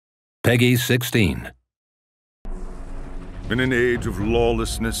Peggy 16. In an age of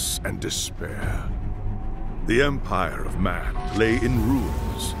lawlessness and despair, the empire of man lay in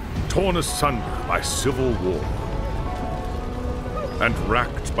ruins, torn asunder by civil war, and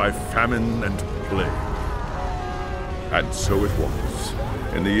racked by famine and plague. And so it was,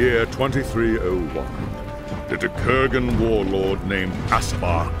 in the year 2301, that a Kurgan warlord named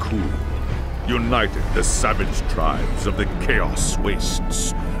Asbar Kul united the savage tribes of the Chaos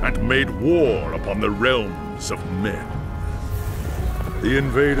Wastes and made war upon the realms of men. The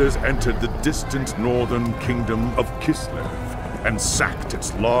invaders entered the distant northern kingdom of Kislev and sacked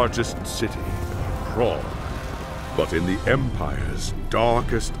its largest city, Prague. But in the Empire's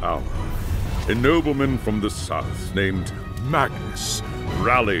darkest hour, a nobleman from the south named Magnus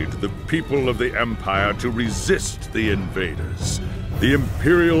rallied the people of the Empire to resist the invaders. The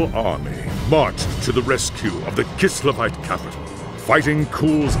Imperial army marched to the rescue of the Kislevite capital, fighting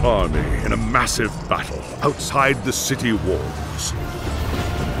Kul's army in a massive battle outside the city walls.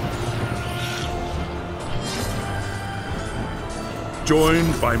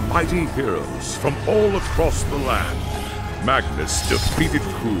 Joined by mighty heroes from all across the land, Magnus defeated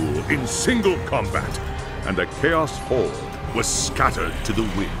Kul in single combat, and the Chaos Horde was scattered to the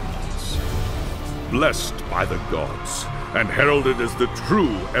winds. Blessed by the gods, and heralded as the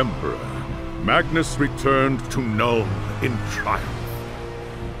true Emperor, Magnus returned to Nuln in triumph.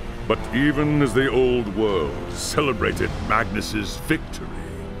 But even as the old world celebrated Magnus's victory,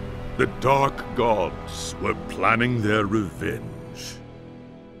 the dark gods were planning their revenge.